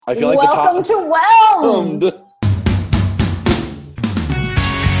I feel like Welcome to Whelmed!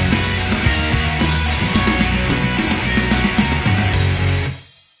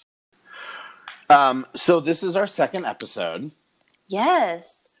 So this is our second episode.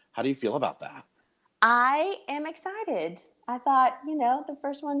 Yes. How do you feel about that? I am excited. I thought, the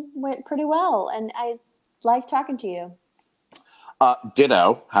first one went pretty well, and I like talking to you.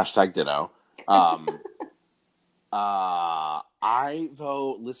 Ditto. Hashtag ditto. I,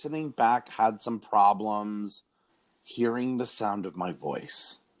 though, listening back, had some problems hearing the sound of my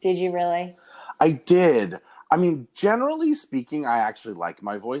voice. Did you really? I did. I mean, generally speaking, I actually like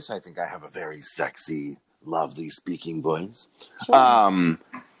my voice. I think I have a very sexy, lovely speaking voice. Sure.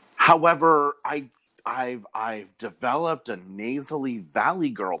 However, I've developed a nasally valley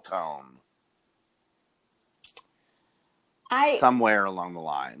girl tone. Somewhere along the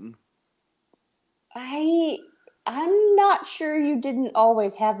line. I'm not sure you didn't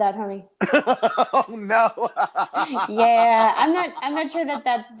always have that, honey. Oh no. Yeah, I'm not sure that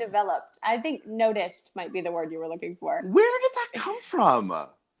that's developed. I think noticed might be the word you were looking for. Where did that come from?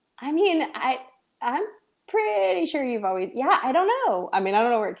 I mean, I'm pretty sure you've always, I don't know. I mean, I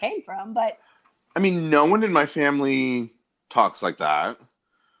don't know where it came from, but. I mean, no one in my family talks like that.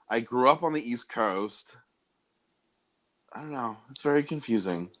 I grew up on the East Coast. I don't know. It's very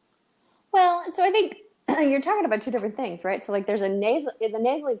confusing. Well, so I think you're talking about two different things, right? So like there's the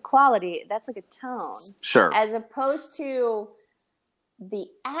nasally quality, that's like a tone. Sure. As opposed to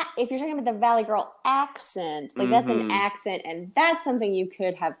if you're talking about the Valley Girl accent, like that's an accent, and that's something you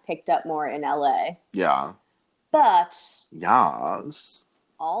could have picked up more in LA. Yeah. But. Yes.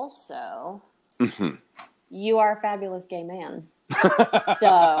 Also, you are a fabulous gay man.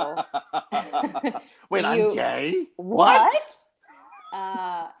 So. Wait, I'm gay? What?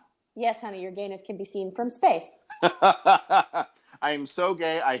 Yes, honey, your gayness can be seen from space. I am so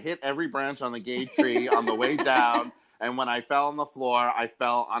gay, I hit every branch on the gay tree on the way down, and when I fell on the floor, I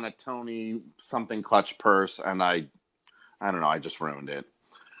fell on a Tony something clutch purse, and I don't know, I just ruined it.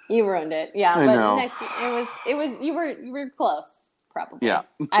 You ruined it, yeah. I but know. It was you were close, probably. Yeah.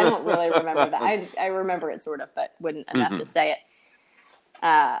 I don't really remember that. I remember it sort of, but wouldn't enough to say it.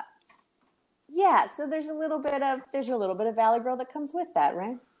 Yeah, so there's a little bit of Valley Girl that comes with that,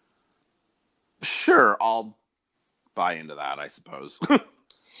 right? Sure, I'll buy into that, I suppose.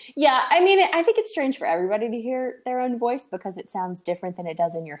 Yeah, I mean, I think it's strange for everybody to hear their own voice because it sounds different than it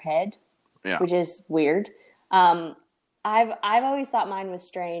does in your head, which is weird. I've always thought mine was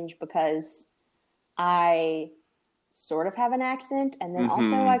strange because I sort of have an accent, and then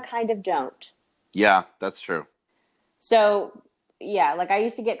also I kind of don't. Yeah, that's true. So, yeah, like I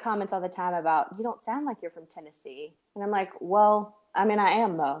used to get comments all the time about, you don't sound like you're from Tennessee. And I'm like, well, I mean, I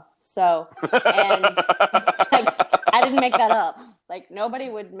am, though. So, and like, I didn't make that up. Like, nobody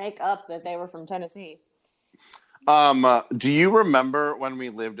would make up that they were from Tennessee. Do you remember when we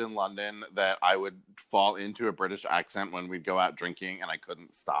lived in London that I would fall into a British accent when we'd go out drinking and I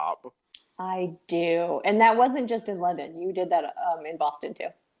couldn't stop? I do. And that wasn't just in London. You did that in Boston, too.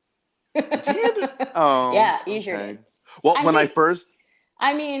 Did? Oh. Yeah, you sure did. Well,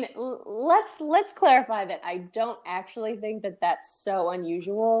 I mean, let's clarify that I don't actually think that that's so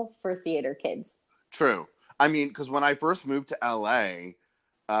unusual for theater kids. True. I mean, because when I first moved to LA,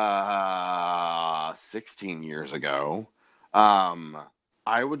 16 years ago,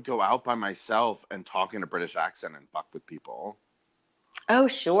 I would go out by myself and talk in a British accent and fuck with people. Oh,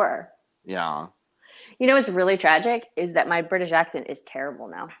 sure. Yeah. You know what's really tragic is that my British accent is terrible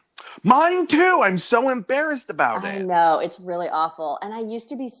now. Mine too. I'm so embarrassed about it. I know. It's really awful. And I used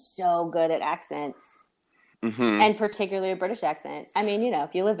to be so good at accents. And particularly a British accent. I mean,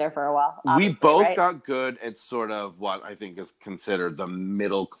 if you live there for a while. We both got good at sort of what I think is considered the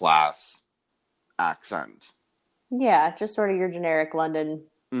middle class accent. Yeah, just sort of your generic London.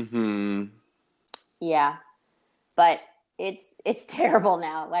 Yeah. But it's terrible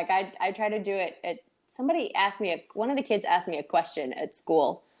now. Like I try to do it one of the kids asked me a question at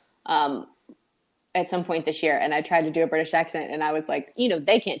school at some point this year, and I tried to do a British accent, and I was like,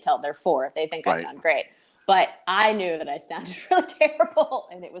 they can't tell, they're 4. They think I sound great. But I knew that I sounded really terrible,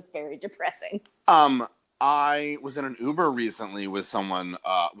 and it was very depressing. I was in an Uber recently with someone,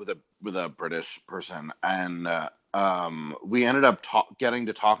 with a British person, and we ended up getting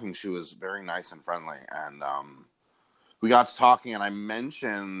to talking. She was very nice and friendly, and we got to talking, and I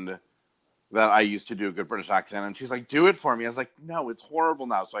mentioned that I used to do a good British accent, and she's like, do it for me. I was like, no, it's horrible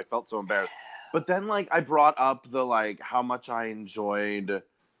now, so I felt so embarrassed. But then, like, I brought up how much I enjoyed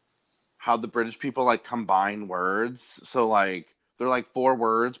how the British people, like, combine words. So, like, they're, like, 4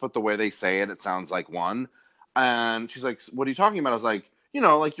 words, but the way they say it, it sounds like one. And she's like, what are you talking about? I was like,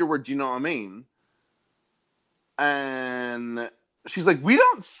 like your word, do you know what I mean? And she's like, we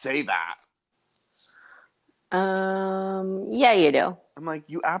don't say that. Yeah, you do. I'm like,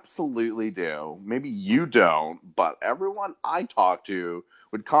 you absolutely do. Maybe you don't, but everyone I talk to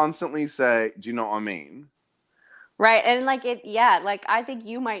would constantly say, do you know what I mean? Right. And like yeah, like I think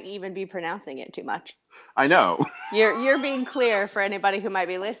you might even be pronouncing it too much. I know. You're being clear for anybody who might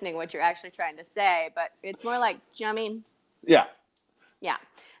be listening what you're actually trying to say, but it's more like, do you know what I mean? Yeah. Yeah.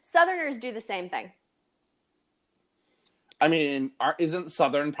 Southerners do the same thing. I mean, isn't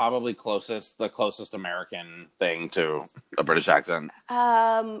Southern probably the closest American thing to a British accent?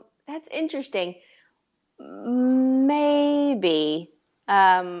 That's interesting. Maybe.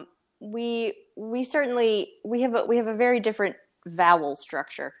 We certainly we have a very different vowel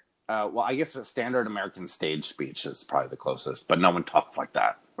structure. Well, I guess the standard American stage speech is probably the closest, but no one talks like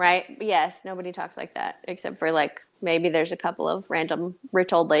that. Right? Yes, nobody talks like that except for like maybe there's a couple of random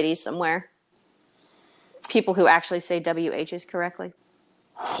rich old ladies somewhere. People who actually say WHs correctly.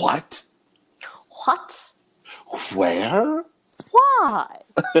 What? What? Where? Why?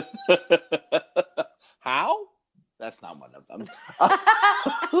 How? That's not one of them.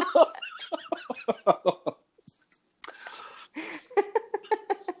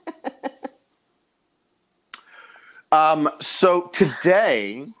 So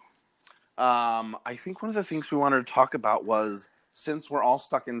today, I think one of the things we wanted to talk about was, since we're all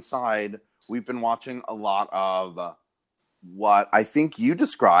stuck inside, we've been watching a lot of what I think you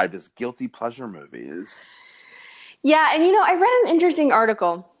described as guilty pleasure movies. Yeah, and I read an interesting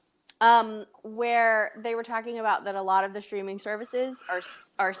article where they were talking about that a lot of the streaming services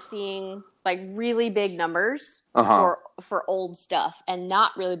are seeing like really big numbers for old stuff and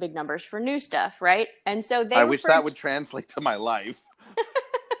not really big numbers for new stuff, right? And so I wish that would translate to my life.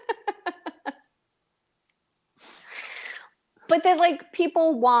 But then like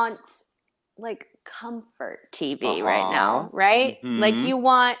people want like comfort TV right now, right? Mm-hmm. Like you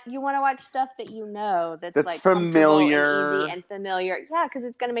want to watch stuff that that's like familiar and easy and familiar. Yeah, because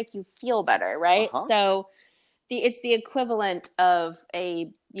it's going to make you feel better, right? So it's the equivalent of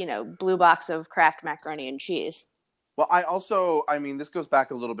a blue box of Kraft macaroni and cheese. Well, I mean, this goes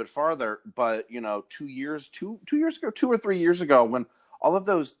back a little bit farther, but 2 years ago, 2 or 3 years ago, when all of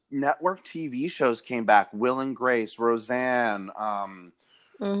those network TV shows came back, Will and Grace, Roseanne,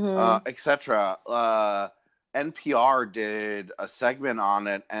 etc. NPR did a segment on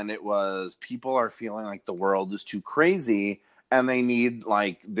it, and it was people are feeling like the world is too crazy, and they need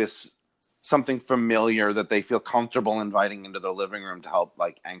like this something familiar that they feel comfortable inviting into their living room to help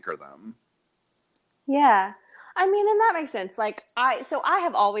like anchor them. Yeah, I mean, and that makes sense. Like I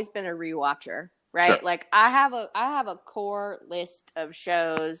have always been a rewatcher, right? Sure. Like I have a core list of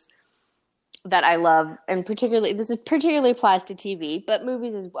shows that I love, and particularly applies to TV, but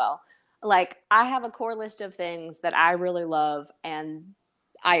movies as well. Like I have a core list of things that I really love, and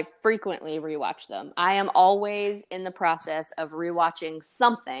I frequently rewatch them. I am always in the process of rewatching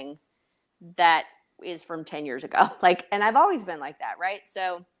something that is from 10 years ago. Like, and I've always been like that, right?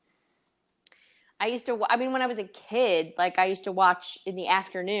 So when I was a kid, like I used to watch in the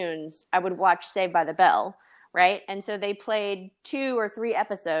afternoons, I would watch Saved by the Bell, right? And so they played 2 or 3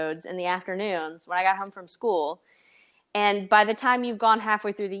 episodes in the afternoons when I got home from school. And by the time you've gone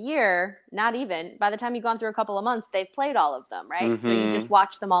halfway through the year, not even, by the time you've gone through a couple of months, they've played all of them, right? Mm-hmm. So you just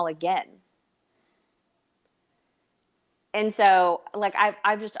watch them all again. And so, like,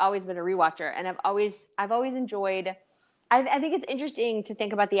 I've just always been a rewatcher, and I've always enjoyed. I think it's interesting to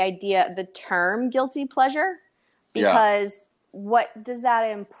think about the term guilty pleasure, because what does that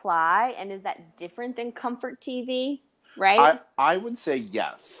imply, and is that different than comfort TV? Right? I would say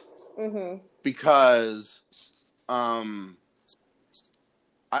yes, because I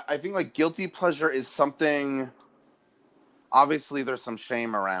think like guilty pleasure is something. Obviously, there's some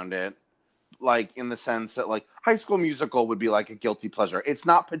shame around it. Like in the sense that like High School Musical would be like a guilty pleasure. It's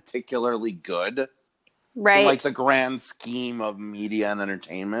not particularly good, right? In like the grand scheme of media and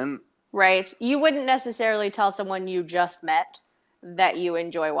entertainment, right? You wouldn't necessarily tell someone you just met that you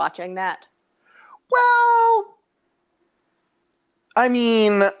enjoy watching that. Well, I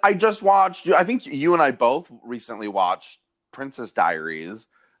mean, I think you and I both recently watched Princess Diaries,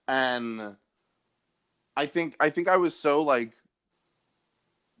 and I think I was so like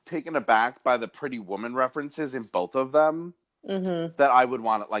taken aback by the Pretty Woman references in both of them that I would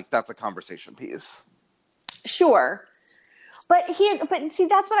want it. Like, that's a conversation piece. Sure. But see,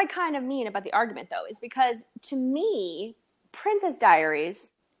 that's what I kind of mean about the argument, though, is because to me, Princess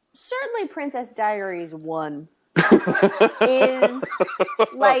Diaries 1 is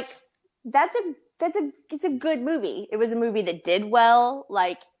like, that's it's a good movie. It was a movie that did well.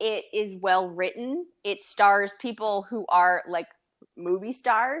 Like, it is well written. It stars people who are like movie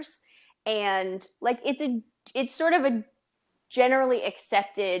stars, and like it's sort of a generally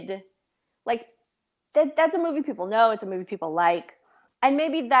accepted, like, that's a movie people know. It's a movie people like, and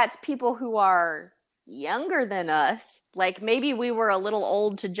maybe that's people who are younger than us. Like, maybe we were a little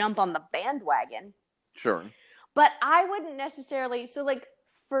old to jump on the bandwagon. Sure. But I wouldn't necessarily. So, like,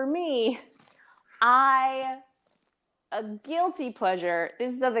 for me, I a guilty pleasure.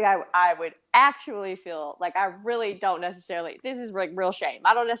 This is something I would actually feel like I really don't necessarily. This is like real shame.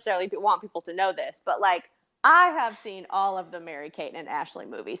 I don't necessarily want people to know this, but like, I have seen all of the Mary Kate and Ashley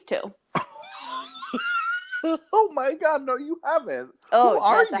movies too. Oh my God, no, you haven't. Oh, Who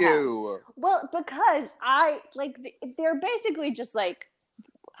are yes, I have. you? Well, because I like they're basically just like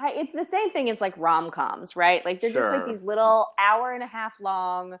it's the same thing as like rom-coms, right? Like, they're just like Sure. these little hour and a half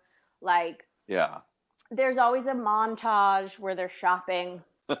long, like, Yeah. there's always a montage where they're shopping.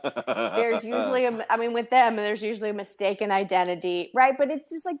 There's usually I mean, with them, there's usually a mistaken identity, right? But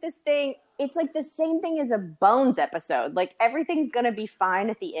it's just like this thing. It's like the same thing as a Bones episode. Like, everything's gonna be fine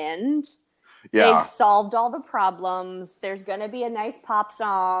at the end. Yeah. They've solved all the problems. There's gonna be a nice pop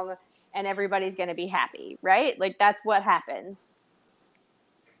song, and everybody's gonna be happy, right? Like, that's what happens.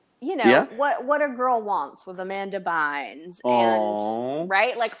 You know, Yeah. what a girl wants with Amanda Bynes, Aww. and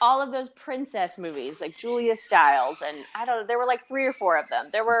right, like all of those princess movies, like Julia Stiles, and I don't know, there were like 3 or 4 of them.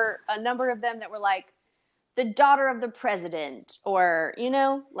 There were a number of them that were like the daughter of the president, or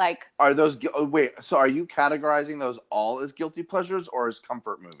like, Are those wait? So are you categorizing those all as guilty pleasures or as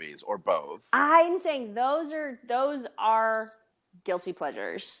comfort movies or both? I'm saying those are guilty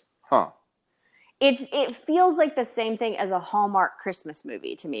pleasures. Huh. It feels like the same thing as a Hallmark Christmas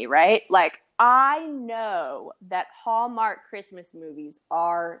movie to me, right? Like, I know that Hallmark Christmas movies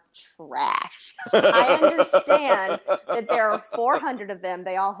are trash. I understand that there are 400 of them.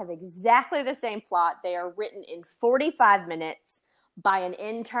 They all have exactly the same plot. They are written in 45 minutes by an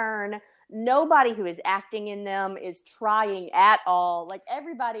intern. Nobody who is acting in them is trying at all. Like,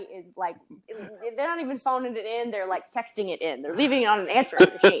 everybody is like, they're not even phoning it in. They're like texting it in. They're leaving it on an answering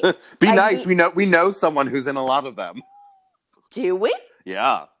machine. Be Like, nice. We know someone who's in a lot of them. do we?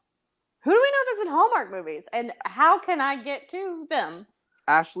 Yeah. Who do we know that's in Hallmark movies? And how can I get to them?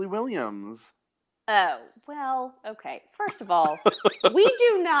 Ashley Williams. Oh, well, okay. First of all, we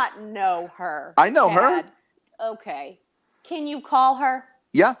do not know her. I know Chad. her. Okay. Can you call her?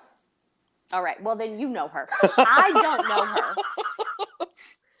 Yeah. All right. Well, then you know her. I don't know her.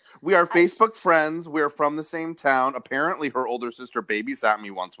 We are Facebook friends. We're from the same town. Apparently, her older sister babysat me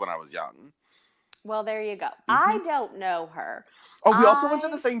once when I was young. Well, there you go. I don't know her. Oh, we also went to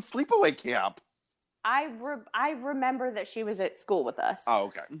the same sleepaway camp. I remember that she was at school with us.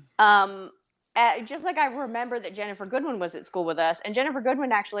 Oh, okay. Just like I remember that Jennifer Goodwin was at school with us, and Jennifer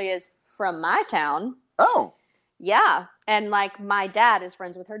Goodwin actually is from my town. Oh. Yeah, and like, my dad is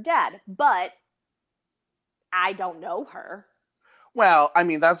friends with her dad, but I don't know her. Well, I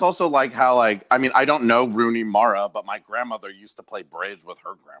mean, that's also like how, like, I mean, I don't know Rooney Mara, but my grandmother used to play bridge with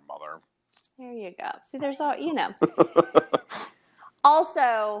her grandmother. There you go. See, there's all,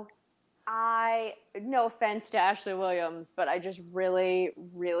 Also, no offense to Ashley Williams, but I just really,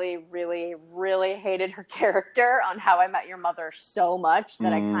 really, really, really hated her character on How I Met Your Mother so much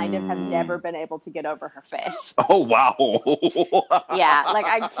that I kind of have never been able to get over her face. Oh, wow. Yeah, like,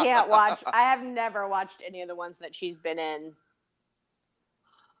 I have never watched any of the ones that she's been in.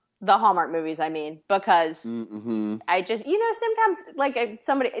 The Hallmark movies, I mean, because I just, sometimes, like,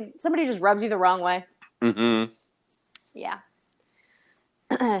 somebody just rubs you the wrong way. Mm-hmm. Yeah.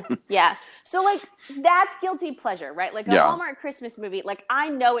 Yeah. So, like, that's guilty pleasure, right? Like, a Hallmark Christmas movie, like, I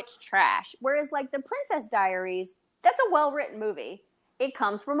know it's trash. Whereas, like, The Princess Diaries, that's a well-written movie. It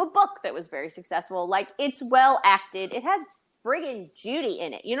comes from a book that was very successful. Like, it's well acted. It has friggin' Judy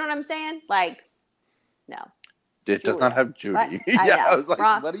in it. You know what I'm saying? Like, no. It does not have Judy. What? I was like,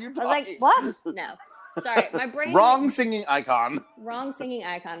 wrong. What are you talking? I was like, what? No. Sorry, my brain. Wrong singing icon. Wrong singing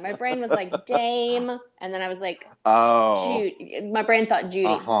icon. My brain was like Dame, and then I was like, oh. My brain thought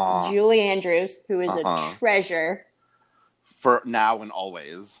Judy. Julie Andrews, who is a treasure. For now and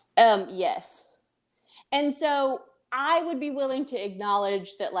always. Yes. And so I would be willing to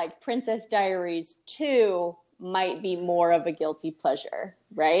acknowledge that, like, Princess Diaries 2 might be more of a guilty pleasure,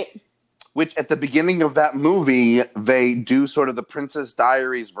 right? Which, at the beginning of that movie, they do sort of the Princess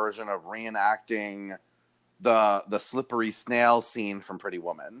Diaries version of reenacting the slippery snail scene from Pretty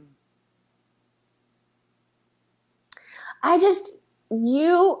Woman.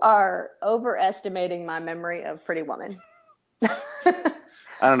 You are overestimating my memory of Pretty Woman.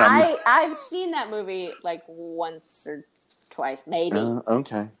 I don't know. I've seen that movie like once or twice, maybe,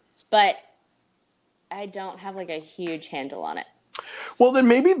 Okay. but I don't have like a huge handle on it. Well, then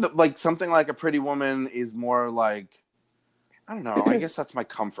maybe like something like A Pretty Woman is more like, I don't know. I guess that's my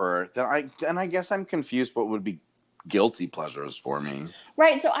comfort. Then I guess I'm confused. What would be guilty pleasures for me?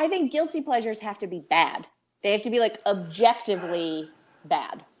 Right. So I think guilty pleasures have to be bad. They have to be like objectively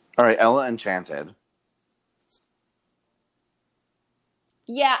bad. All right, Ella Enchanted.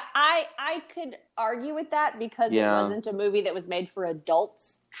 Yeah, I could argue with that because it Yeah. wasn't a movie that was made for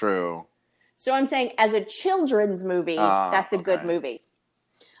adults. True. So I'm saying as a children's movie, that's a good Okay. movie.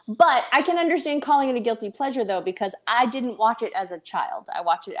 But I can understand calling it a guilty pleasure though, because I didn't watch it as a child. I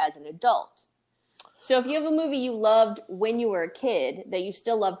watched it as an adult. So if you have a movie you loved when you were a kid that you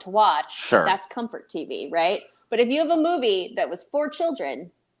still love to watch, Sure. that's comfort TV, right? But if you have a movie that was for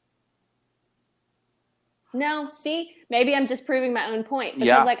children, no, see, maybe I'm disproving my own point. Because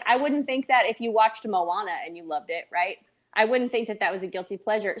Yeah. like I wouldn't think that if you watched Moana and you loved it, right? I wouldn't think that that was a guilty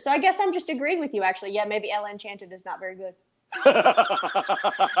pleasure. So I guess I'm just agreeing with you actually. Yeah, maybe Ella Enchanted is not very good.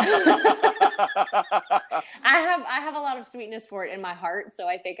 I have a lot of sweetness for it in my heart, so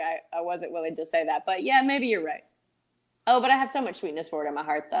I think I wasn't willing to say that. But yeah, maybe you're right. Oh, but I have so much sweetness for it in my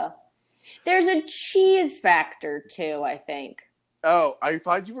heart though. There's a cheese factor too, I think. Oh, I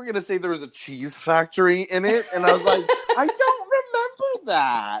thought you were going to say there was a cheese factory in it. And I was like, I don't remember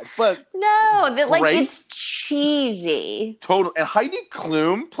that. But No, that like Great. it's cheesy. total. And Heidi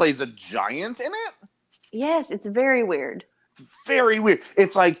Klum plays a giant in it. Yes, it's very weird. Very weird.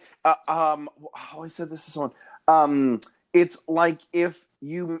 It's like, oh, I said this to someone. It's like if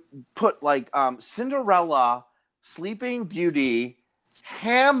you put like Cinderella, Sleeping Beauty,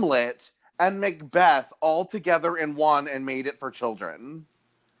 Hamlet, and Macbeth all together in one and made it for children.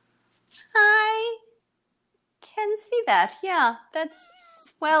 I can see that. Yeah, that's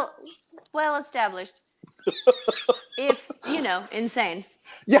well established. If, you know, insane.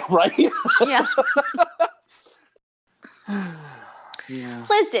 Yeah, right? Yeah. Yeah.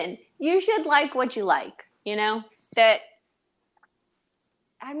 Listen, you should like what you like, you know? That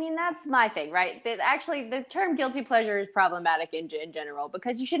I mean, that's my thing, right? That actually the term guilty pleasure is problematic in general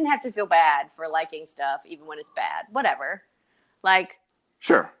because you shouldn't have to feel bad for liking stuff even when it's bad. Whatever. Like,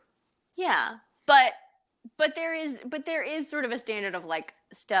 Sure. yeah. But there is sort of a standard of like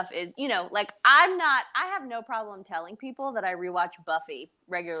stuff is, you know, like I have no problem telling people that I rewatch Buffy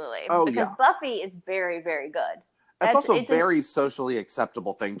regularly Oh, because yeah. Buffy is very, very good. It's also a very socially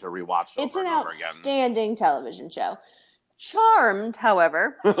acceptable thing to rewatch It's over an and over again. outstanding television show. Charmed,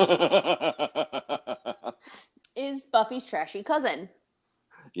 however, is Buffy's trashy cousin.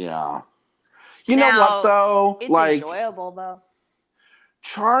 Yeah. You know what though? It's like enjoyable though.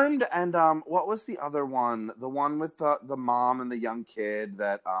 Charmed and what was the other one? The one with the mom and the young kid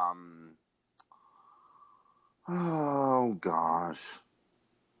that oh gosh.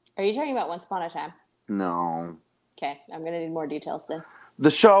 Are you talking about Once Upon a Time? No. Okay, I'm gonna need more details then.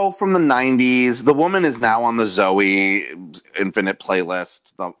 The show from the 90s. The woman is now on the Zoe Infinite playlist,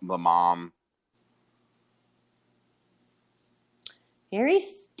 the mom. Mary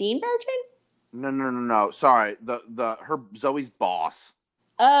Steenburgen? No. Sorry. Her Zoe's boss.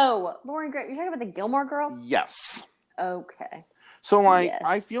 Oh, Lauren Graham. You're talking about the Gilmore Girls? Yes. Okay. So, like, Yes.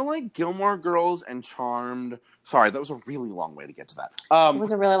 I feel like Gilmore Girls and Charmed. Sorry, that was a really long way to get to that. It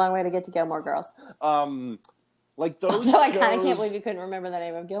was a really long way to get to Gilmore Girls. Like those. Also, I kind of can't believe you couldn't remember the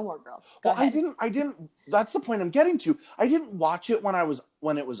name of Gilmore Girls. Go ahead. I didn't. That's the point I'm getting to. I didn't watch it when it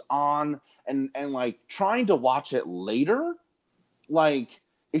was on, and like trying to watch it later. Like,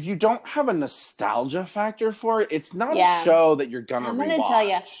 if you don't have a nostalgia factor for it, it's not a show that you're gonna. I'm gonna tell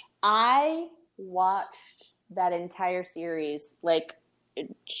you, I watched that entire series like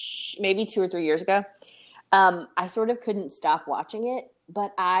maybe 2 or 3 years ago. I sort of couldn't stop watching it,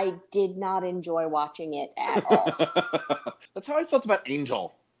 but I did not enjoy watching it at all. That's how I felt about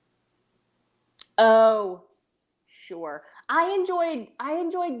Angel. Oh, sure. I enjoyed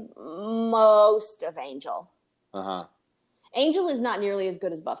most of Angel. Uh-huh. Angel is not nearly as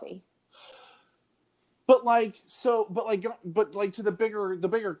good as Buffy. But to the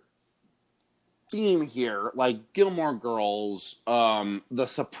bigger theme here, like Gilmore Girls, The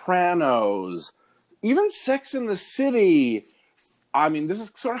Sopranos, even Sex and the City. I mean, this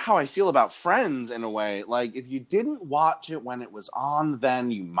is sort of how I feel about Friends in a way. Like, if you didn't watch it when it was on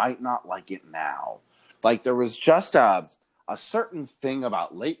then, you might not like it now. Like, there was just a certain thing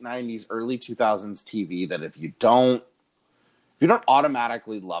about late 90s, early 2000s TV that if you don't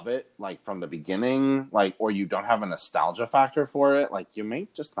automatically love it, like, from the beginning, like, or you don't have a nostalgia factor for it, like, you may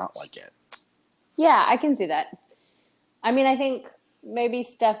just not like it. Yeah, I can see that. I mean, I think maybe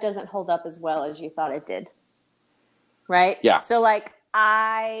stuff doesn't hold up as well as you thought it did. Right? Yeah. So like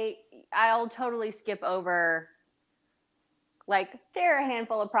I'll totally skip over like there are a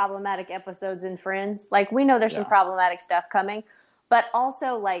handful of problematic episodes in Friends. Like we know there's some Yeah. problematic stuff coming, but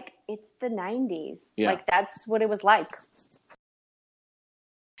also like it's the 90s. Yeah. Like that's what it was like.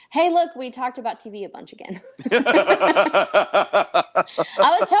 Hey, look, we talked about TV a bunch again. I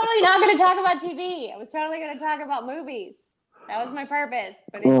was totally not going to talk about TV. I was totally going to talk about movies. That was my purpose,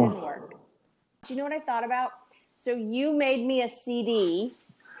 but it didn't work. Do you know what I thought about? So you made me a CD.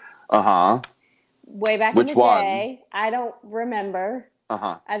 Uh-huh. Way back Which in the one? day. I don't remember.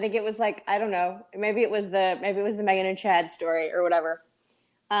 Uh-huh. I think it was like, I don't know. Maybe it was the Megan and Chad story or whatever.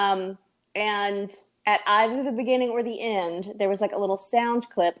 And at either the beginning or the end, there was like a little sound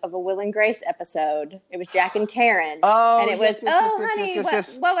clip of a Will and Grace episode. It was Jack and Karen. Oh, and it was, honey,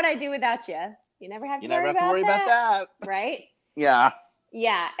 yes. what would I do without you? You never have to You never have to worry about that. Right? Yeah.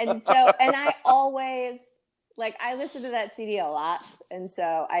 Yeah. And so, and I always, like, I listen to that CD a lot. And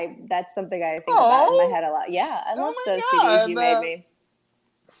so that's something I think about in my head a lot. Yeah. I love those CDs you made me.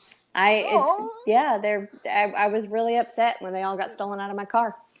 I was really upset when they all got stolen out of my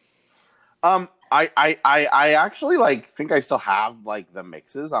car. I actually like think I still have like the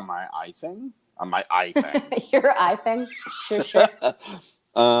mixes on my iThing. On my iThing. Your iThing? Sure.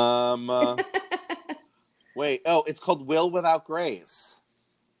 Wait. Oh, it's called Will Without Grace.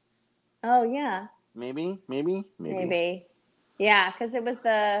 Oh yeah. Maybe. Yeah, because it was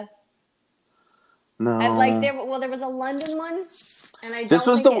the. No. There was a London one, and I. This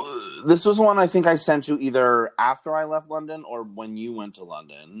was one I think I sent you either after I left London or when you went to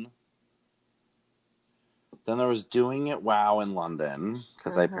London. Then there was Doing It Wow in London,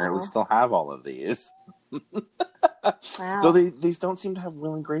 because I apparently still have all of these. Wow. Though these don't seem to have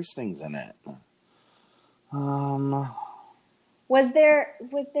Will and Grace things in it. Was there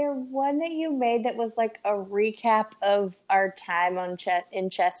one that you made that was like a recap of our time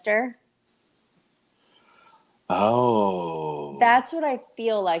in Chester? Oh. That's what I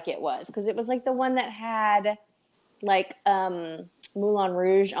feel like it was, because it was like the one that had like Moulin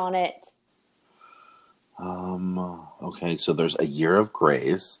Rouge on it. Okay, so there's A Year of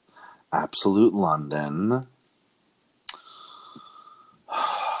Grace, Absolute London,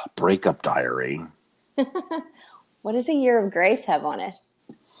 Breakup Diary. What does A Year of Grace have on it?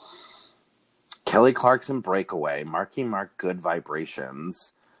 Kelly Clarkson Breakaway, Marky Mark Good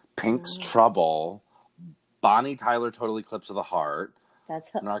Vibrations, Pink's Trouble, Bonnie Tyler Total Eclipse of the Heart.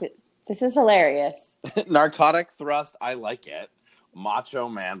 This is hilarious. Narcotic Thrust, I Like It. Macho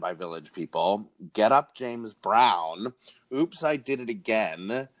Man by Village People. Get Up James Brown. Oops, I Did It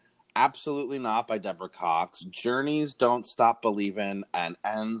Again. Absolutely Not by Deborah Cox. Journeys, Don't Stop Believin', and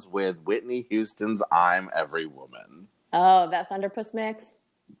ends with Whitney Houston's I'm Every Woman. Oh, that Thunderpuss mix?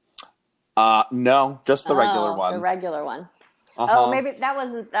 No, just the regular one. The regular one. Uh-huh. Oh, maybe that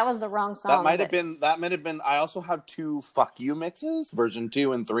was the wrong song. That might have been. I also have 2 Fuck You mixes, version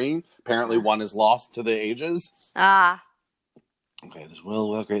 2 and 3. Apparently, one is lost to the ages. Ah. Okay, there's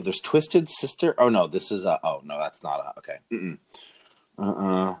Will Great. There's Twisted Sister. Oh no, this is oh no, that's not okay.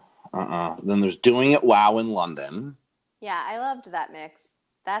 Then there's Doing It Wow in London. Yeah, I loved that mix.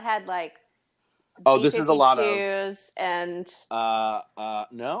 That had like. Oh, this is a lot of. And.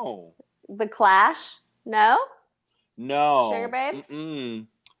 No. The Clash? No. No. Sugar Babes?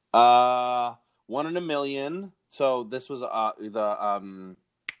 One in a Million. So this was our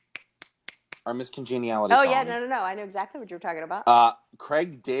Miss Congeniality song. Oh, yeah, no. I know exactly what you were talking about.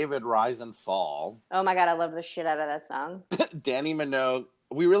 Craig David, Rise and Fall. Oh, my God, I love the shit out of that song. Danny Minogue.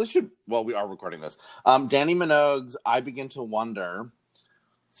 We really should... Well, we are recording this. Danny Minogue's I Begin to Wonder.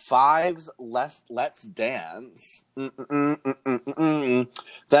 Five's Let's Dance. Then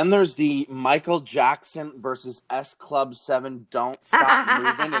there's the Michael Jackson versus S Club 7 Don't Stop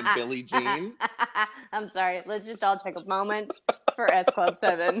Moving and Billie Jean. I'm sorry. Let's just all take a moment for S Club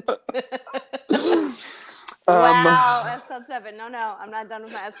 7. Wow, S Club 7. No, I'm not done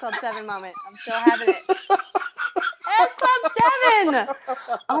with my S Club 7 moment. I'm still having it. S Club 7!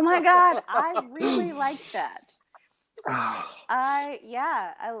 Oh my God, I really liked that. I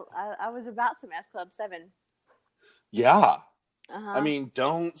was about some S Club 7. Yeah. Uh-huh. I mean,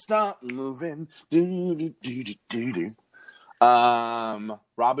 don't stop moving. Do.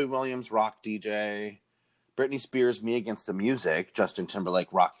 Robbie Williams, Rock DJ. Britney Spears, Me Against the Music. Justin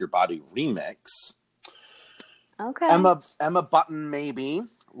Timberlake, Rock Your Body remix. Okay. Emma Button, Maybe.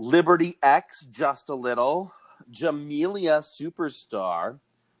 Liberty X, Just a Little. Jamelia, Superstar.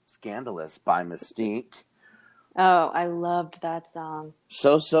 Scandalous by Mystique. Oh, I loved that song.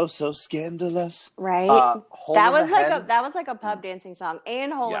 So scandalous. Right? Hole in the Head. That was like a pub dancing song.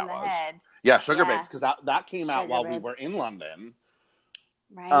 And Hole Yeah, in it the was. Head. Yeah, Sugar Babes, Yeah. because that came out Sugar while we Babes. were in London.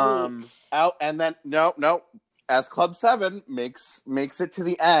 Right. Out and then no, as Club 7 makes it to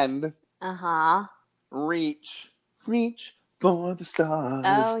the end. Uh-huh. Reach for the stars.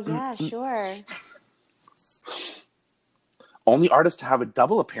 Oh, yeah, sure. Only artist to have a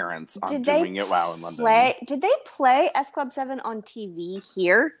double appearance on Doing It Wow in London. Did they play S Club 7 on TV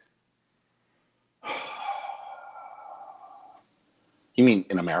here? You mean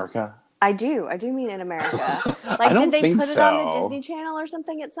in America? I do. I do mean in America. I Like, did don't they think put it on the so. Disney Channel or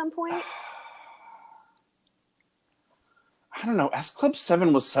something at some point? I don't know. S Club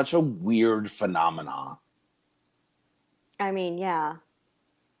 7 was such a weird phenomenon. I mean, yeah.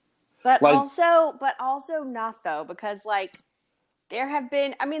 Like, But also not though, because like there have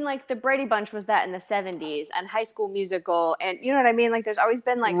been, I mean, like the Brady Bunch was that in the 70s and High School Musical, and you know what I mean? Like there's always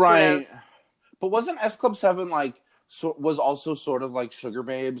been like sort of, right. But wasn't S Club 7 like, was also sort of like Sugar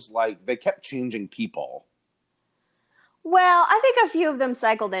Babes? Like, they kept changing people. well, I think a few of them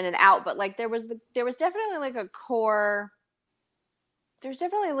cycled in and out, but like there was definitely like a core, there's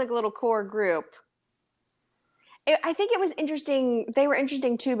definitely like a little core group. I think it was interesting. They were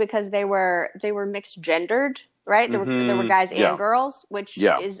interesting too because they were mixed gendered, right? There were guys and Yeah. girls, which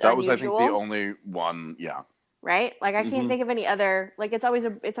Yeah. is That was, I think, the unusual, only one. Yeah. right? Like I can't think of any other. Like it's always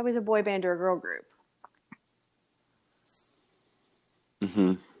a boy band or a girl group.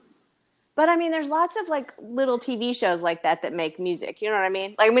 But I mean, there's lots of like little TV shows like that that make music. You know what I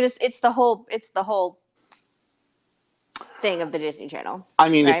mean? Like I mean, it's the whole thing of the Disney Channel, I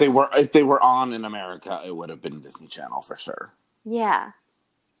mean, right? if they were on in America, it would have been Disney Channel for sure. Yeah,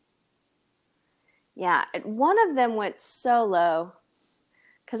 yeah. And one of them went solo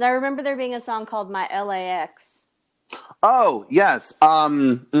because I remember there being a song called "My LAX" Oh yes.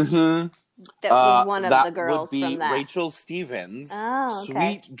 that was one of the That would girls be from that. Rachel Stevens. Oh, okay.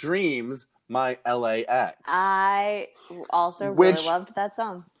 Sweet Dreams, My LAX. I also really Which loved that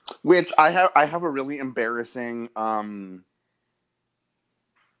song. Which I have a really embarrassing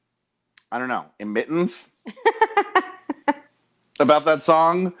I don't know, admittance about that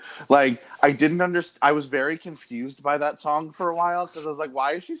song. Like, I didn't understand. I was very confused by that song for a while because I was like,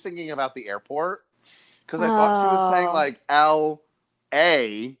 why is she singing about the airport? Because I thought she was saying like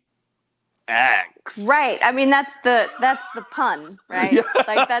LAX. Right. I mean that's the pun, right? Yeah.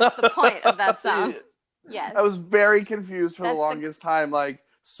 Like that's the point of that song. Yes. I was very confused for the longest time. Like,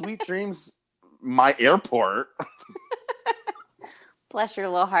 Sweet Dreams, My Airport. Bless your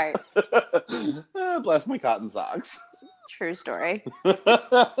little heart. Bless my cotton socks. True story.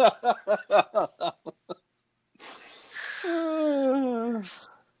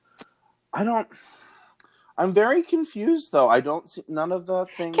 I'm very confused though. I don't see none of the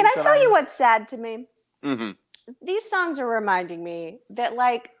things. Can I tell you what's sad to me? Mm-hmm. These songs are reminding me that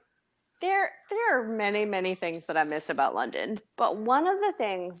like there are many things that I miss about London, but one of the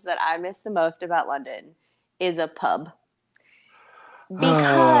things that I miss the most about London is a pub.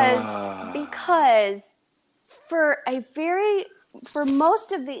 Because for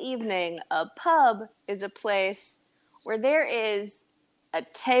most of the evening, a pub is a place where there is a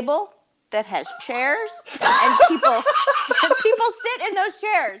table that has chairs and people sit in those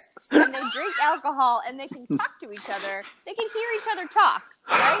chairs and they drink alcohol and they can talk to each other. They can hear each other talk,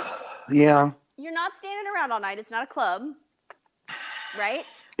 right? Yeah. You're not standing around all night. It's not a club, right?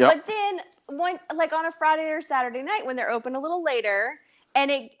 Yep. But then like on a Friday or Saturday night when they're open a little later and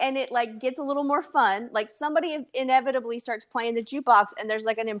it like gets a little more fun, like somebody inevitably starts playing the jukebox and there's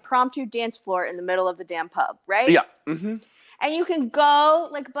like an impromptu dance floor in the middle of the damn pub, right? Yeah. Mm-hmm. And you can go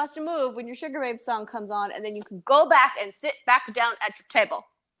like bust a move when your Sugar Babe song comes on, and then you can go back and sit back down at your table.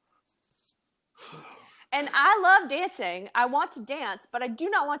 And I love dancing. I want to dance, but I do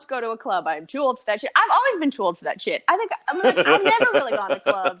not want to go to a club. I am too old for that shit. I've always been too old for that shit. I've never really gone to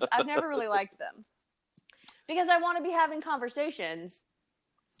clubs. I've never really liked them because I want to be having conversations.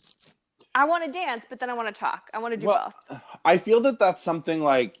 I want to dance, but then I want to talk. I want to do both. I feel that that's something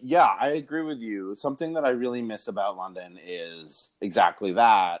like, yeah, I agree with you. Something that I really miss about London is exactly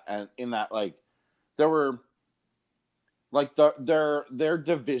that. And in that, like, there were, like, their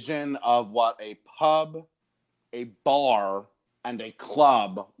division of what a pub, a bar, and a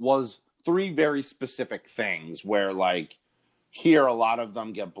club was three very specific things where, like, here a lot of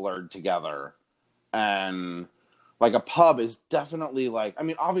them get blurred together. And like a pub is definitely like, I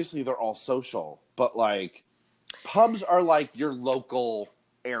mean, obviously they're all social, but like pubs are like your local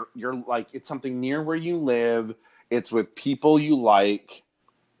you're like, it's something near where you live. It's with people you like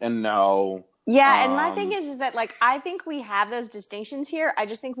and know. Yeah, and my thing is that like I think we have those distinctions here. I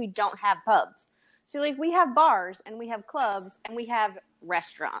just think we don't have pubs. So like we have bars and we have clubs and we have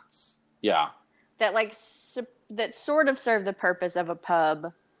restaurants Yeah. that like that sort of serve the purpose of a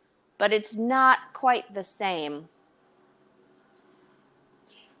pub, but it's not quite the same.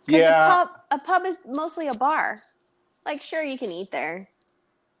 Because Yeah. a pub is mostly a bar. Like sure you can eat there,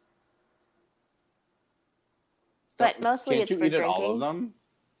 but mostly Can't it's you for eat at all of drinking. them?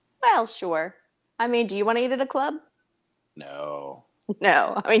 Well, sure. I mean, do you want to eat at a club? No.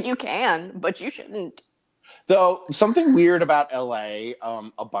 No. I mean, you can, but you shouldn't. Though something weird about LA,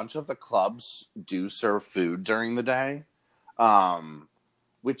 a bunch of the clubs do serve food during the day,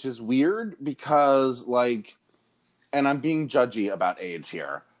 which is weird because like, and I'm being judgy about age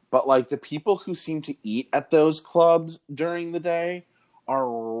here, but like the people who seem to eat at those clubs during the day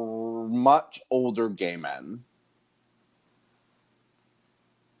are much older gay men.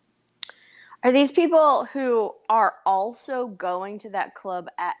 Are these people who are also going to that club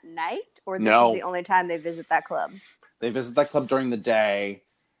at night, or this is the No, only time they visit that club? they visit that club during the day,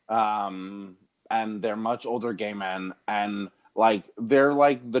 and they're much older gay men, and like they're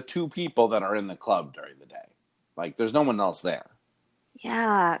like the two people that are in the club during the day. Like there's no one else there.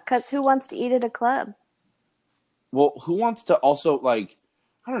 Yeah, because who wants to eat at a club? Well, who wants to also like?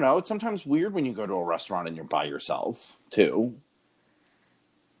 I don't know. It's sometimes weird when you go to a restaurant and you're by yourself too.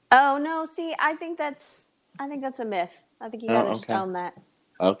 Oh no, see, I think that's a myth. I think you gotta Oh, just okay. own that.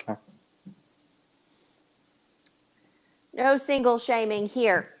 Okay. No single shaming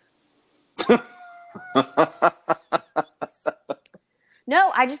here.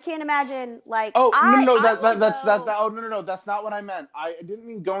 No, I just can't imagine. Like Oh no no I that will that that's that, go. that oh no that's not what I meant. I didn't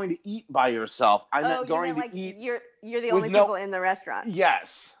mean going to eat by yourself. I Oh, meant you going meant to like eat you're the with only no. people in the restaurant.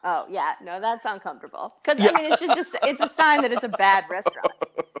 Yes. Oh yeah, no, that's uncomfortable. Because I Yeah. mean, it's a sign that it's a bad restaurant.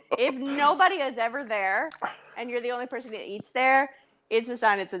 If nobody is ever there and you're the only person that eats there, it's a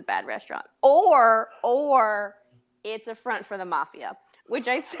sign it's a bad restaurant. Or it's a front for the mafia, which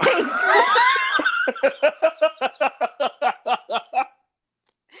I think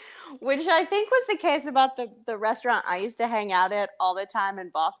which I think was the case about the restaurant I used to hang out at all the time in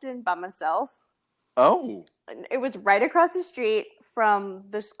Boston by myself. Oh. It was right across the street from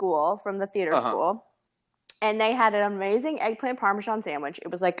the school, from the theater Uh huh. school. And they had an amazing eggplant parmesan sandwich. It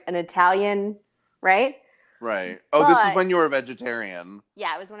was like an Italian, right? Right. Oh, this was But when you were a vegetarian.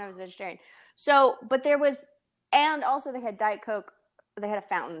 yeah, it was when I was vegetarian. So, but there was, and also they had Diet Coke. They had a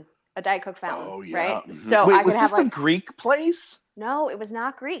fountain, a Diet Coke fountain, Oh right? yeah. Mhm. So I Wait, could was have this the like, Greek place? no, it was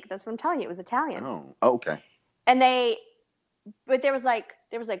not Greek. That's what I'm telling you. It was Italian. Oh. Okay. And but there was like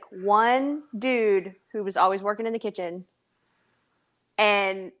one dude who was always working in the kitchen,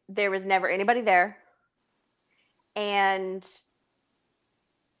 and there was never anybody there. And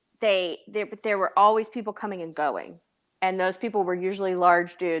there were always people coming and going, and those people were usually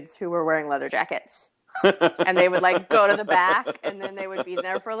large dudes who were wearing leather jackets, and they would like go to the back and then they would be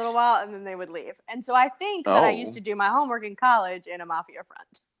there for a little while and then they would leave. And so I think that I used Oh. to do my homework in college in a mafia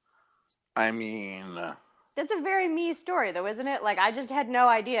front. I mean, That's a very me story though, isn't it? Like I just had no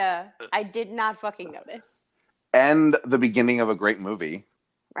idea. I did not fucking notice. and the beginning of a great movie.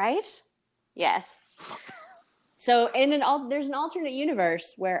 Right? Yes. So there's an alternate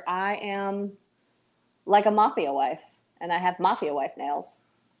universe where I am like a mafia wife and I have mafia wife nails.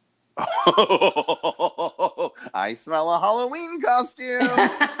 I smell a Halloween costume.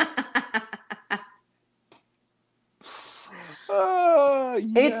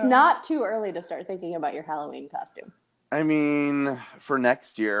 It's Yeah. not too early to start thinking about your Halloween costume. I mean, for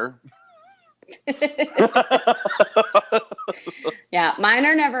next year. Yeah, mine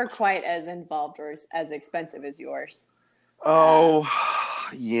are never quite as involved or as expensive as yours. Oh,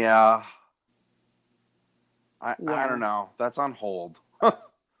 yeah. I Yeah. don't know. That's on hold.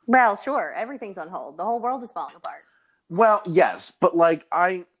 Well, sure, everything's on hold. The whole world is falling apart. Well, yes, but like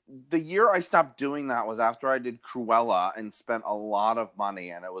the year I stopped doing that was after I did Cruella and spent a lot of money,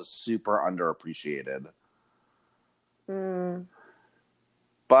 and it was super underappreciated. Mm.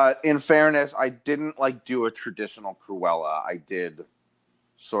 But in fairness, I didn't like do a traditional Cruella. I did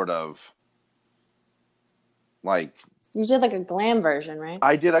sort of like You did like a glam version, right?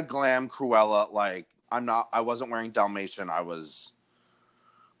 I did a glam Cruella. Like I wasn't wearing Dalmatian. I was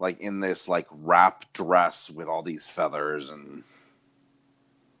like in this like wrap dress with all these feathers and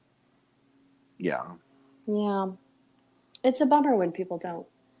yeah. Yeah. It's a bummer when people don't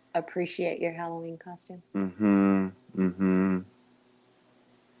appreciate your Halloween costume. Mm-hmm. Mm-hmm.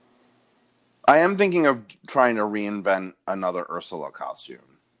 I am thinking of trying to reinvent another Ursula costume.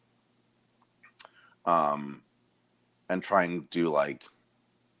 And try and do like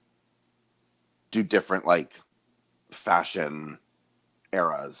do different like fashion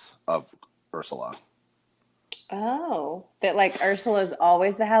eras of Ursula. Oh, that like Ursula's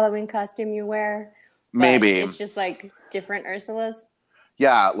always the Halloween costume you wear, but Maybe. it's just like different Ursulas.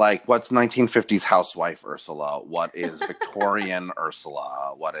 Yeah, like what's 1950s housewife Ursula? What is Victorian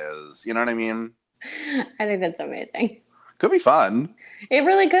Ursula? What is, you know what I mean? I think that's amazing. Could be fun. It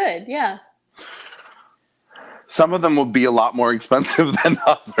really could, yeah. Some of them would be a lot more expensive than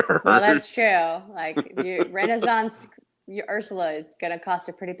Well, that's others. true. Like your Renaissance your Ursula is gonna cost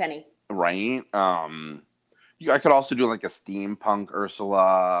a pretty penny. Right? I could also do like a steampunk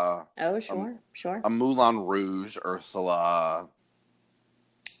Ursula, Oh, sure, sure. a Moulin Rouge Ursula.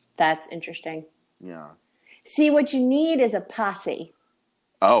 That's interesting. Yeah. See, what you need is a posse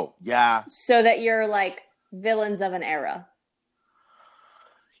Oh, yeah. so that you're like villains of an era.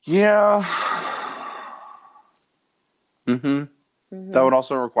 Yeah. Mm-hmm. That Hmm. would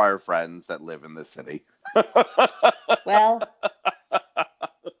also require friends that live in the city. Well,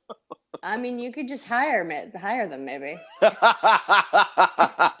 I mean, you could just hire them, maybe.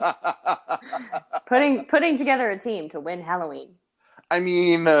 Putting together a team to win Halloween. I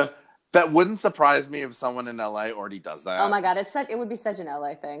mean, that wouldn't surprise me if someone in LA already does that. Oh my God, it would be such an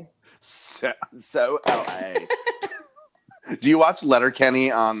LA thing. So LA. Do you watch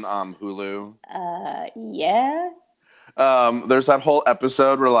Letterkenny on Hulu? Yeah. There's that whole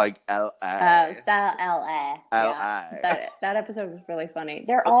episode where like LA. Oh, so LA. LA. Yeah, that episode was really funny.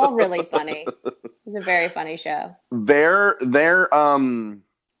 They're all really funny. It was a very funny show. Their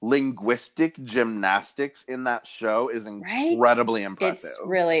linguistic gymnastics in that show is incredibly impressive. It's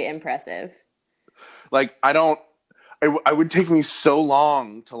really impressive. Like I would take me so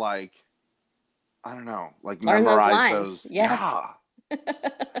long to like, I don't know, like Learn memorize those lines. those. Yeah.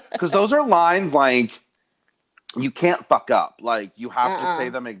 Because those are lines like you can't fuck up. Like you have to say Uh-uh.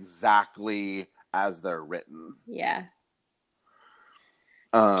 them exactly as they're written. Yeah.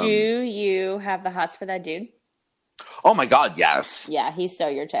 Um, Do you have the hots for that dude? oh my God, yes. Yeah, he's so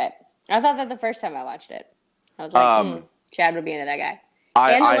your type. I thought that the first time I watched it. I was like, Chad would be into that guy.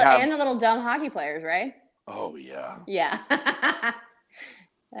 And the little dumb hockey players, right? Oh yeah. Yeah.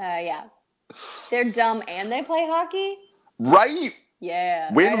 Yeah. They're dumb and they play hockey? Right.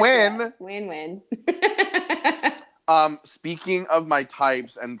 Yeah. Win-win. Win-win. Speaking of my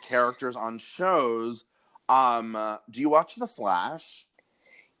types and characters on shows, do you watch The Flash?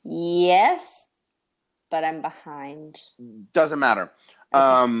 Yes, but I'm behind. Doesn't matter.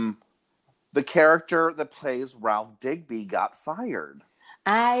 Okay. The character that plays Ralph Digby got fired.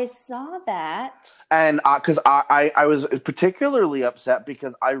 I saw that. And because I was particularly upset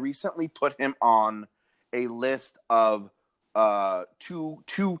because I recently put him on a list of two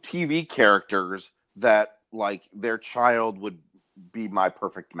TV characters that like their child would be my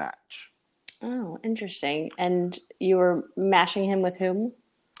perfect match. Oh, interesting. And you were mashing him with whom?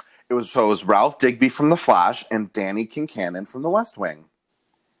 It was Ralph Digby from The Flash and Danny Kincannon from The West Wing.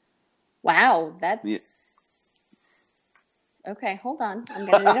 Wow, that's Yeah. Okay, hold on. I'm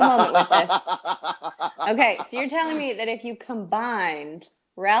gonna need a moment with this. Okay, so you're telling me that if you combined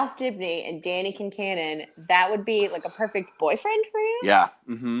Ralph Dibny and Danny Kincannon, that would be like a perfect boyfriend for you? Yeah.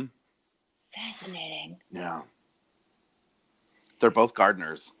 Mm-hmm. Fascinating. Yeah. They're both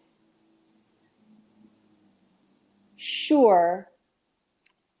gardeners. Sure.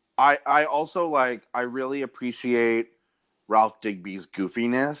 I also like I really appreciate Ralph Digby's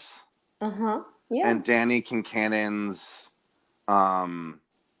goofiness Uh-huh. Yeah. and Danny Kincannon's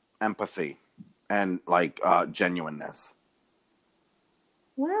empathy and like genuineness.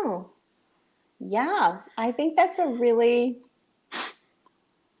 Wow. Yeah, I think that would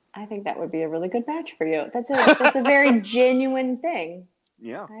be a really good match for you. That's a very genuine thing.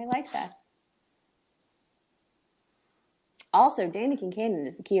 Yeah. I like that. Also, Danny Kincannon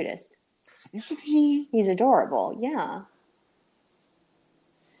is the cutest. Isn't he? He's adorable. Yeah.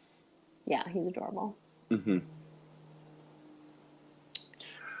 Yeah, he's adorable. Mm-hmm.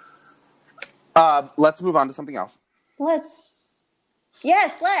 Let's move on to something else. Let's.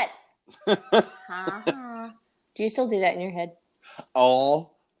 Uh-huh. Do you still do that in your head?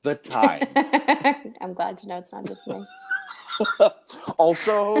 All the time. I'm glad to know it's not just me.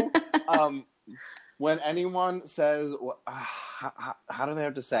 Also, when anyone says, how do they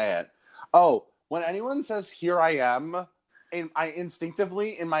have to say it? Oh, when anyone says, "Here I am," I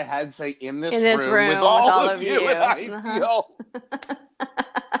instinctively in my head say, "In this room with all of you," and I feel.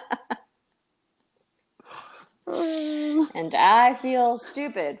 And I feel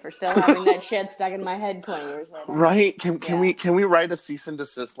stupid for still having that shit stuck in my head 20 years later. Right? Can we write a cease and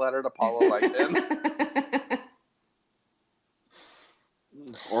desist letter to Paula Langdon?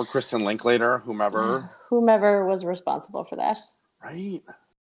 Or Kristen Linklater, whomever. Whomever was responsible for that. Right?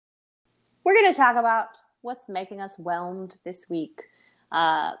 We're going to talk about what's making us whelmed this week.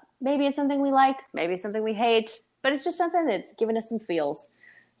 Maybe it's something we like, maybe it's something we hate, but it's just something that's giving us some feels.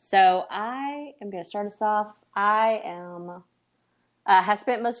 So I am going to start us off. I have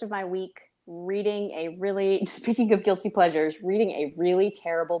spent most of my week reading a really, speaking of guilty pleasures, reading a really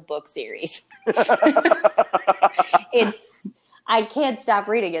terrible book series. I can't stop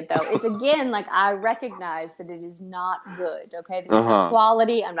reading it though. It's again, like, I recognize that it is not good. Okay. This is not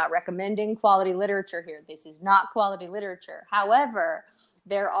quality. I'm not recommending quality literature here. This is not quality literature. However,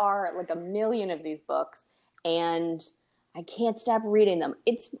 there are like a million of these books and I can't stop reading them.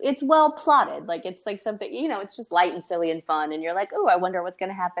 It's well plotted. Like, it's like something, you know, it's just light and silly and fun. And you're like, oh, I wonder what's going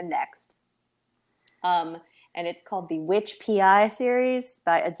to happen next. And it's called the Witch PI series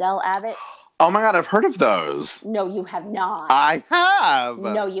by Adele Abbott. Oh my God, I've heard of those. No, you have not. I have.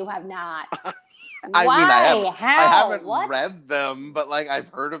 No, you have not. I Why? mean, I haven't What? read them, but like I've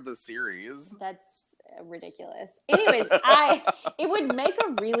heard of the series. That's ridiculous. Anyways, it would make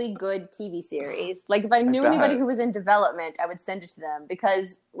a really good TV series. Like, if I knew anybody who was in development, I would send it to them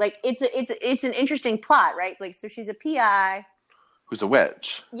because like it's an interesting plot, right? Like, so she's a PI who's a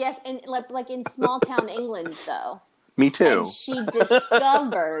witch. Yes, and like in small town England though. Me too. And she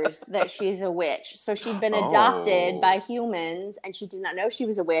discovers that she's a witch. So she'd been adopted by humans, and she did not know she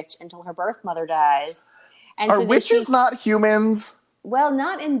was a witch until her birth mother dies. And Are so witches not humans? Well,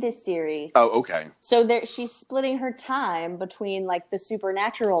 not in this series. Oh, okay. So she's splitting her time between like the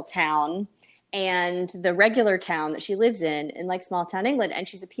supernatural town and the regular town that she lives in like small town England. And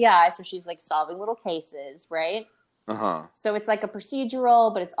she's a PI, so she's like solving little cases, right? Uh-huh. So it's like a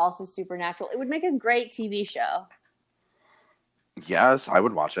procedural, but it's also supernatural. It would make a great TV show. Yes, I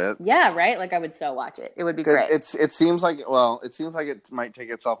would watch it. Yeah, right? Like, I would so watch it. It would be great. It seems like it might take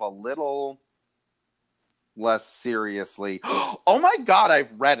itself a little less seriously. Oh my God, I've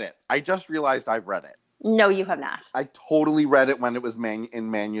read it. I just realized I've read it. No, you have not. I totally read it when it was in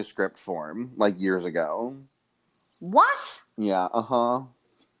manuscript form, like years ago. What? Yeah, uh-huh.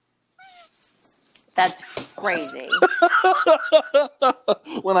 That's crazy.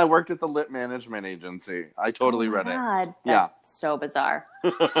 When I worked at the Lit Management Agency, I totally read it. That's so bizarre.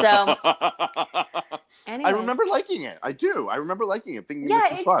 So, anyways. I remember liking it. I do. I remember liking it, thinking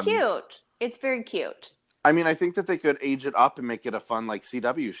this was fun. Yeah, it's cute. It's very cute. I mean, I think that they could age it up and make it a fun, like,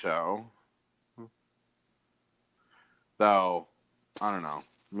 CW show. Though, I don't know.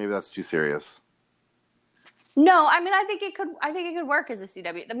 Maybe that's too serious. No, I mean, I think it could work as a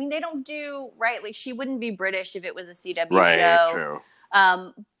CW. I mean, they don't do, right? Like, she wouldn't be British if it was a CW show. Right, true.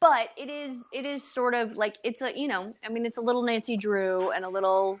 But it is sort of like, it's a, you know, I mean, it's a little Nancy Drew and a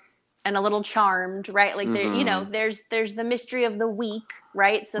little Charmed, right? Like, there, you know, there's the mystery of the week,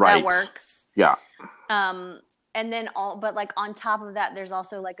 right? So that works. Yeah. And then but like on top of that, there's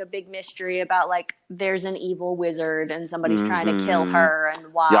also like a big mystery about like there's an evil wizard and somebody's trying to kill her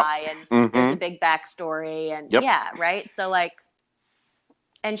and why, and there's a big backstory and yeah, right? So like,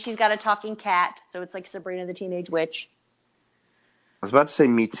 and she's got a talking cat, so it's like Sabrina the Teenage Witch. I was about to say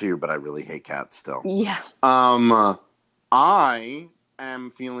Me Too, but I really hate cats still. Yeah. I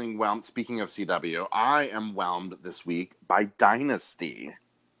am feeling whelmed. Speaking of CW, I am whelmed this week by Dynasty.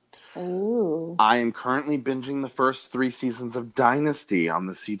 Ooh. I am currently binging the first 3 seasons of Dynasty on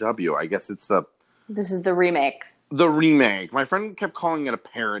the CW. I guess This is the remake. The remake. My friend kept calling it a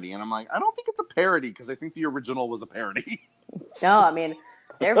parody, and I'm like, I don't think it's a parody, because I think the original was a parody. No, I mean,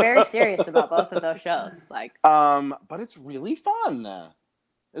 they're very serious about both of those shows. Like, but it's really fun.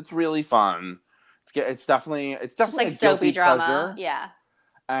 It's really fun. It's definitely like a guilty drama. pleasure. Yeah.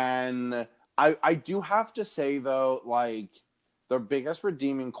 And I do have to say though, like, the biggest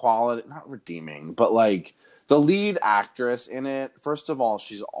redeeming quality, not redeeming, but like the lead actress in it, first of all,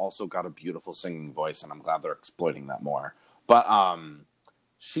 she's also got a beautiful singing voice, and I'm glad they're exploiting that more. But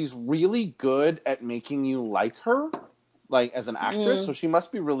she's really good at making you like her, like, as an actress. So she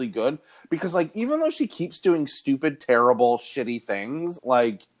must be really good, because like, even though she keeps doing stupid, terrible, shitty things,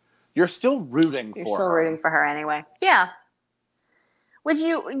 like, you're still rooting for her. You're still rooting for her anyway. Yeah.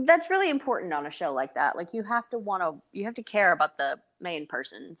 That's really important on a show like that. Like, you have to care about the main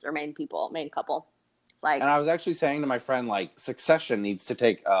persons or main couple. Like, and I was actually saying to my friend, like, Succession needs to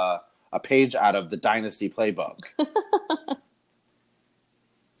take a page out of the Dynasty playbook.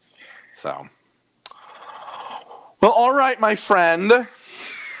 So, well, all right, my friend.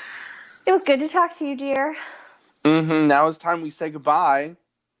 It was good to talk to you, dear. Now it's time we say goodbye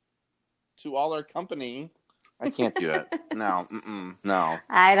to all our company. I can't do it. No. No.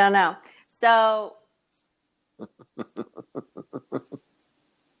 I don't know. So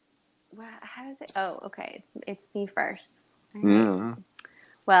how does it? Oh, okay. It's me first. All right. Mm.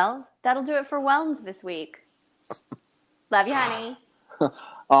 Well, that'll do it for Whelmed this week. Love you, honey.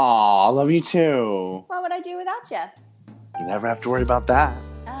 Aw, love you too. What would I do without you? You never have to worry about that.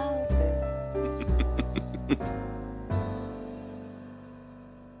 Oh, boo.